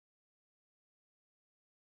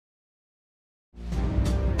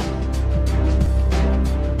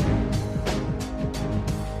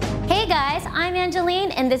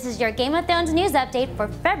Angeline, and this is your Game of Thrones news update for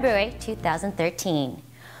February 2013.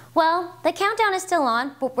 Well, the countdown is still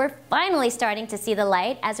on, but we're finally starting to see the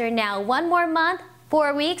light as we're now 1 more month,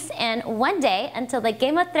 4 weeks, and 1 day until the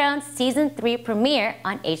Game of Thrones Season 3 premiere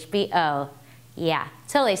on HBO. Yeah,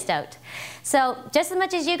 totally stoked. So, just as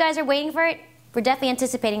much as you guys are waiting for it, we're definitely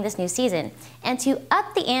anticipating this new season. And to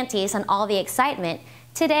up the antes on all the excitement,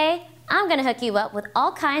 today I'm going to hook you up with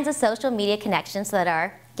all kinds of social media connections that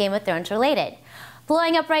are Game of Thrones related.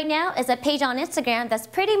 Blowing up right now is a page on Instagram that's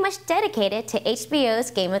pretty much dedicated to HBO's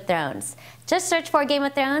Game of Thrones. Just search for Game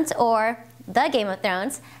of Thrones or The Game of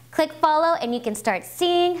Thrones, click follow, and you can start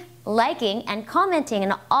seeing, liking, and commenting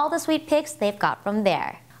on all the sweet pics they've got from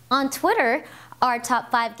there. On Twitter, our top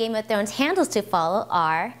 5 Game of Thrones handles to follow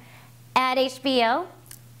are @HBO,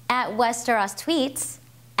 @Westeros_tweets,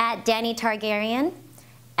 @Dany Targaryen,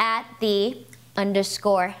 @the_imp_,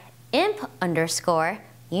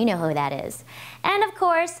 you know who that is, and of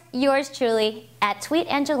course, yours truly,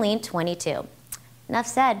 @TweetAngeline22. Enough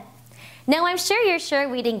said. Now, I'm sure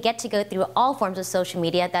we didn't get to go through all forms of social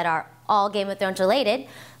media that are all Game of Thrones related,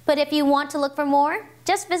 but if you want to look for more,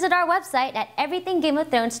 just visit our website at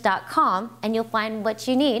everythinggameofthrones.com and you'll find what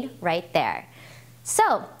you need right there.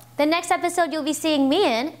 So, the next episode you'll be seeing me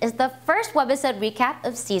in is the first webisode recap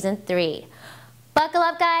of Season 3. Buckle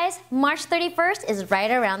up, guys! March 31st is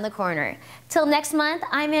right around the corner. Till next month,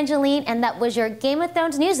 I'm Angeline, and that was your Game of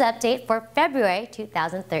Thrones news update for February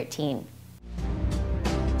 2013.